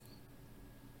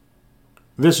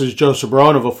This is Joseph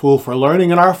Barone of A Fool for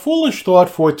Learning, and our foolish thought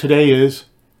for today is,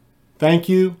 thank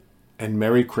you and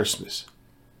Merry Christmas.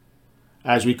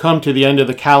 As we come to the end of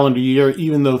the calendar year,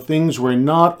 even though things were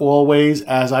not always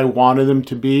as I wanted them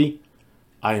to be,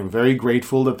 I am very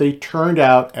grateful that they turned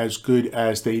out as good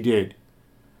as they did.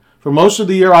 For most of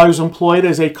the year, I was employed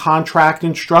as a contract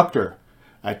instructor.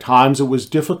 At times, it was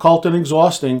difficult and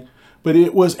exhausting, but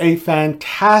it was a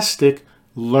fantastic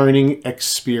learning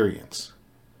experience.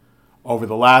 Over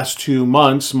the last 2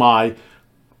 months, my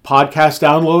podcast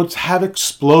downloads have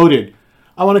exploded.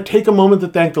 I want to take a moment to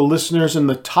thank the listeners in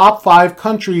the top 5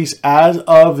 countries as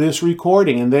of this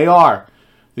recording, and they are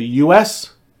the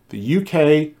US, the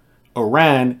UK,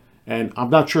 Iran, and I'm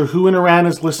not sure who in Iran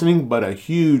is listening, but a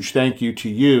huge thank you to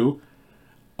you,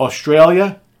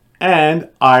 Australia, and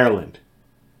Ireland.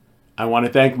 I want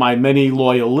to thank my many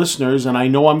loyal listeners, and I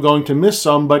know I'm going to miss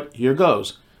some, but here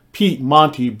goes. Pete,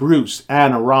 Monty, Bruce,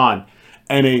 Anna, Ron,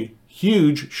 and a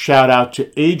huge shout out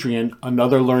to Adrian,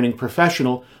 another learning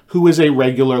professional who is a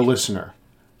regular listener.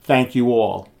 Thank you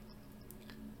all.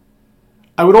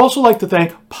 I would also like to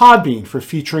thank Podbean for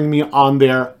featuring me on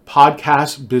their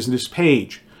podcast business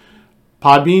page.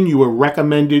 Podbean, you were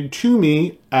recommended to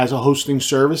me as a hosting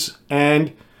service,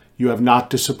 and you have not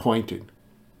disappointed.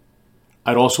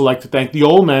 I'd also like to thank the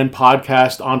Old Man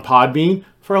Podcast on Podbean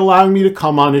for allowing me to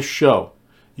come on his show.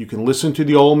 You can listen to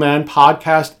the Old Man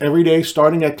Podcast every day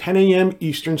starting at 10 a.m.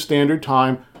 Eastern Standard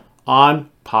Time on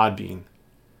Podbean.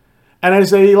 And as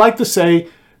they like to say,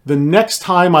 the next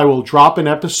time I will drop an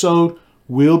episode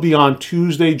will be on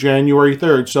Tuesday, January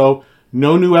 3rd. So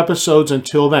no new episodes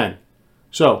until then.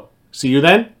 So see you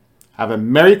then. Have a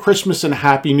Merry Christmas and a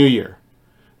Happy New Year.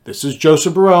 This is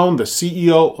Joseph Barone, the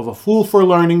CEO of A Fool for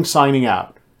Learning, signing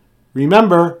out.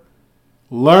 Remember,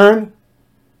 learn,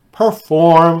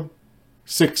 perform,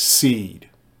 succeed.